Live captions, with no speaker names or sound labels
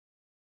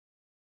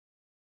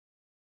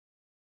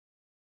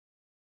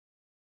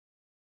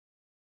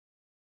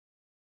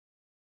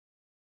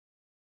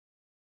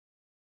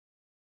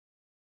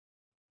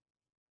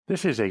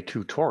This is a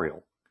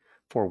tutorial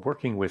for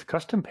working with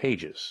custom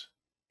pages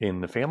in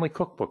the Family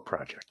Cookbook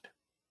project.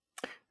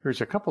 There's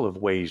a couple of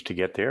ways to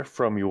get there.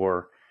 From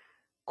your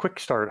Quick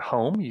Start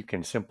home, you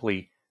can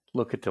simply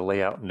look at the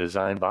Layout and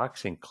Design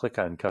box and click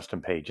on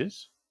Custom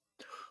Pages.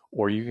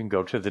 Or you can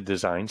go to the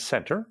Design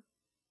Center,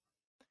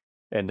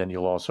 and then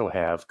you'll also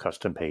have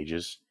Custom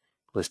Pages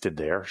listed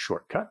there,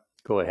 shortcut.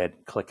 Go ahead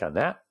and click on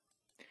that,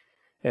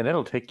 and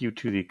that'll take you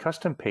to the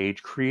Custom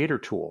Page Creator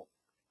tool.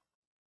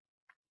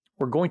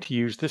 We're going to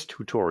use this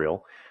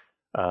tutorial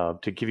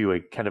to give you a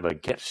kind of a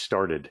get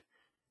started.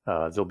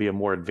 There'll be a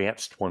more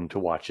advanced one to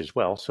watch as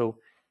well. So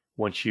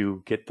once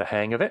you get the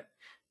hang of it,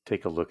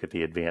 take a look at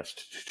the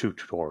advanced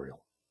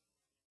tutorial.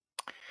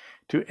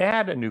 To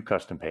add a new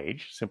custom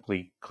page,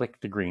 simply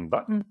click the green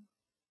button,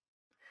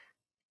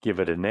 give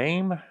it a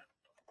name,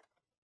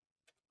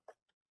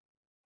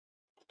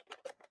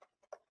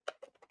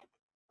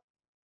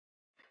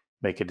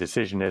 make a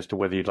decision as to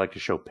whether you'd like to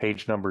show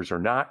page numbers or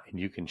not, and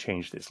you can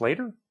change this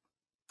later.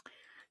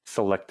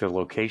 Select the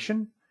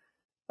location,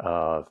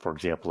 for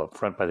example, up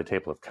front by the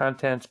table of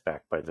contents,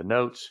 back by the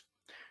notes,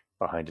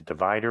 behind a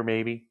divider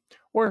maybe,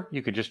 or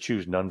you could just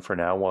choose none for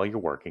now while you're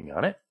working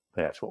on it.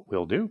 That's what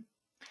we'll do,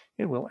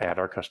 and we'll add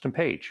our custom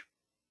page.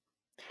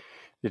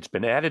 It's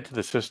been added to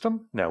the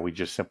system. Now we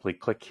just simply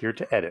click here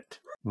to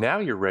edit. Now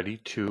you're ready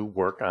to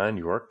work on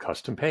your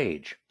custom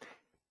page.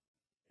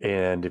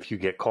 And if you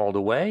get called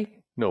away,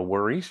 no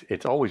worries.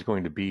 It's always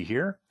going to be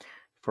here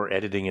for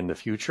editing in the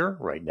future.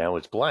 Right now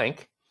it's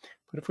blank.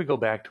 But if we go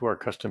back to our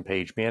custom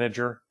page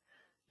manager,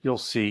 you'll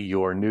see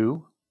your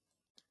new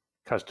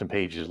custom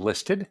page is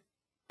listed.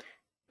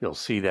 You'll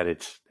see that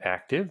it's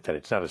active, that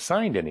it's not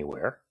assigned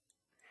anywhere,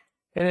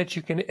 and that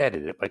you can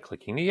edit it by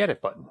clicking the edit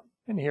button.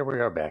 And here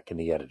we are back in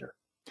the editor.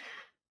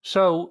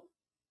 So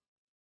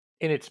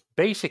in its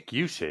basic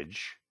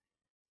usage,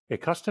 a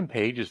custom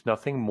page is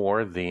nothing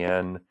more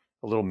than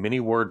a little mini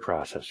word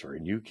processor,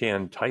 and you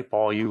can type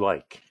all you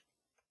like.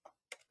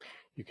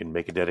 You can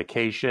make a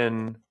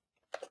dedication.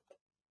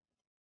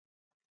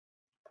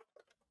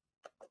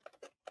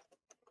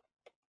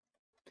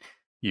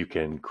 You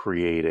can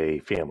create a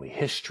family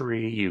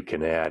history. You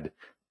can add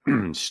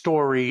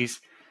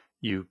stories.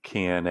 You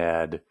can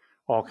add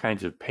all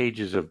kinds of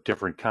pages of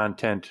different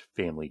content,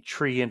 family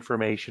tree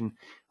information,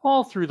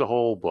 all through the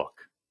whole book.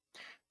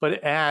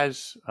 But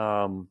as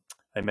I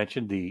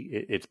mentioned,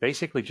 it's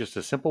basically just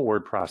a simple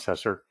word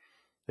processor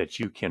that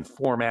you can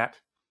format,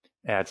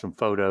 add some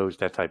photos,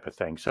 that type of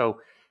thing.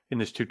 So in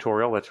this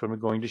tutorial, that's what I'm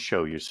going to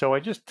show you. So I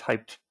just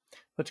typed,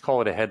 let's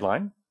call it a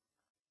headline.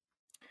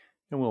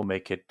 And we'll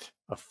make it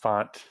a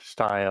font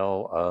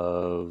style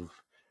of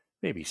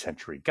maybe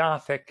Century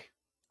Gothic.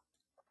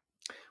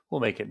 We'll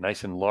make it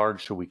nice and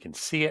large so we can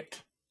see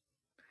it.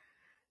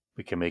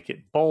 We can make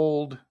it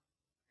bold.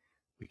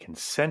 We can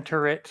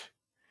center it.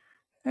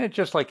 And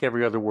just like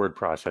every other word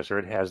processor,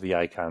 it has the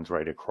icons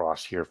right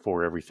across here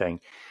for everything.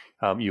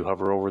 You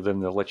hover over them,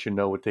 they'll let you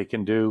know what they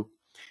can do.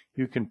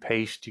 You can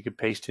paste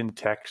in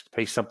text,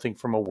 paste something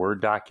from a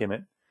Word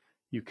document.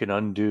 You can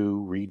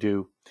undo,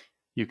 redo.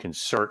 You can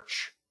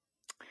search.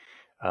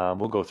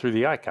 We'll go through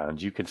the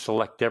icons. You can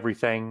select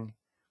everything.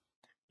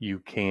 You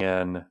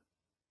can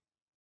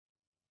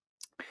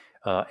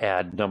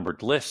add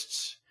numbered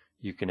lists.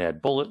 You can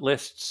add bullet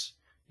lists.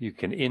 You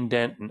can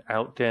indent and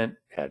outdent,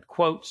 add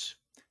quotes.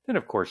 Then,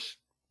 of course,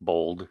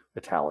 bold,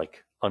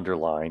 italic,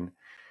 underline,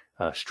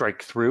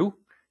 strike through.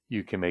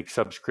 You can make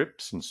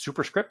subscripts and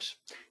superscripts.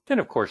 Then,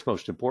 of course,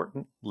 most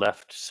important,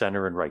 left,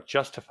 center, and right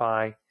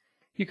justify.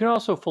 You can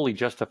also fully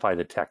justify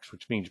the text,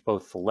 which means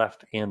both the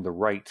left and the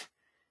right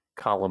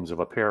columns of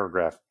a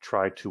paragraph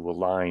try to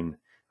align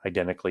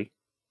identically.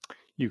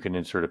 You can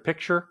insert a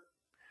picture.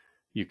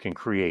 You can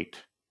create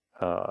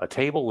a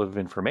table of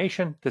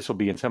information. This will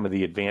be in some of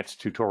the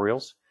advanced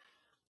tutorials.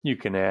 You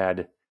can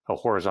add a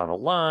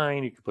horizontal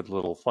line. You can put a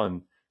little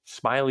fun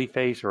smiley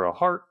face or a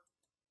heart.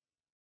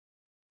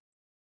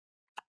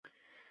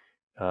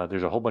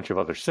 There's a whole bunch of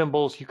other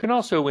symbols. You can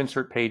also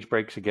insert page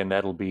breaks. Again,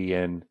 that'll be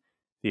in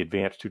the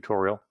advanced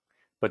tutorial.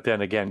 But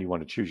then again, you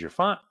want to choose your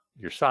font,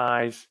 your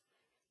size.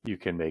 You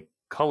can make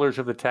colors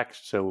of the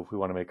text. So if we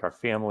want to make our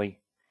family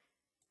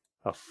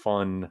a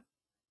fun,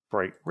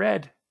 bright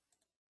red,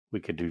 we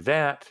could do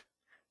that.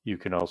 You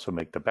can also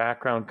make the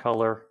background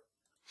color.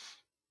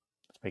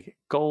 Let's make it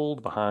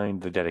gold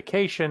behind the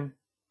dedication.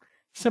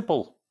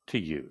 Simple to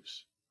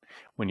use.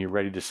 When you're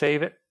ready to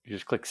save it, you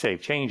just click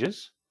Save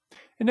Changes.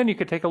 And then you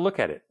can take a look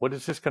at it. What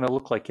is this going to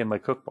look like in my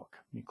cookbook?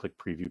 You click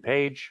Preview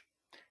Page.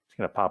 It's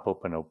going to pop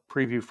open a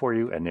preview for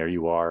you. And there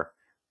you are,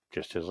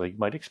 just as you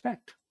might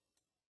expect.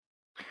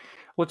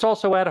 Let's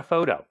also add a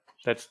photo.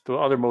 That's the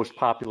other most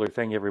popular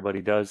thing everybody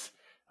does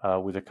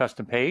with a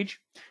custom page.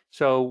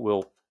 So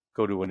we'll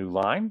go to a new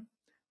line.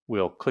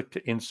 We'll click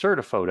to insert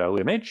a photo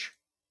image.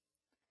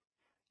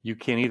 You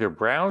can either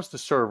browse the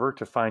server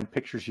to find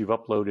pictures you've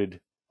uploaded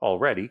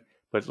already,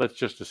 but let's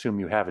just assume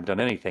you haven't done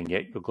anything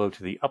yet. You'll go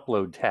to the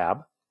Upload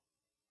tab.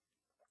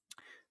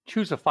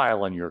 Choose a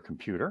file on your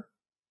computer.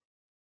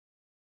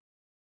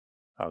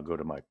 I'll go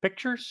to my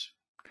pictures.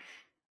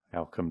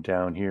 I'll come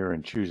down here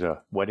and choose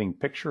a wedding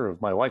picture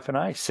of my wife and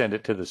I, send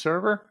it to the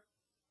server.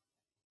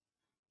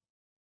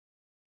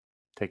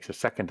 Takes a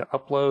second to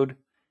upload.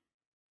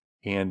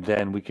 And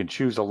then we can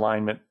choose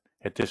alignment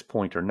at this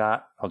point or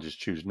not. I'll just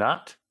choose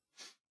not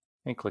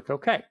and click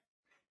OK.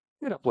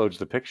 It uploads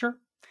the picture.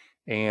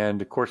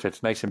 And of course,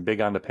 it's nice and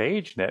big on the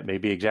page. That may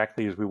be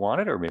exactly as we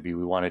want it, or maybe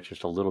we want it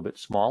just a little bit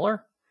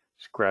smaller.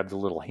 Just grab the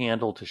little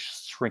handle to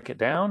shrink it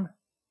down.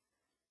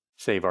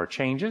 Save our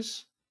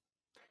changes.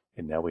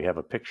 And now we have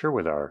a picture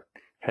with our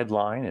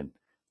headline, and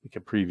we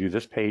can preview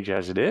this page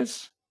as it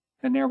is.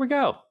 And there we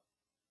go.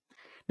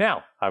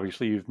 Now,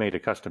 obviously, you've made a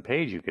custom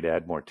page. You could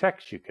add more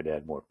text. You could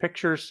add more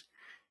pictures.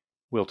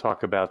 We'll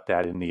talk about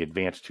that in the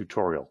advanced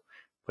tutorial.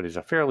 But it's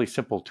a fairly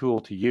simple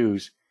tool to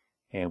use,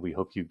 and we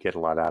hope you get a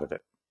lot out of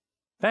it.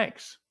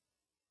 Thanks.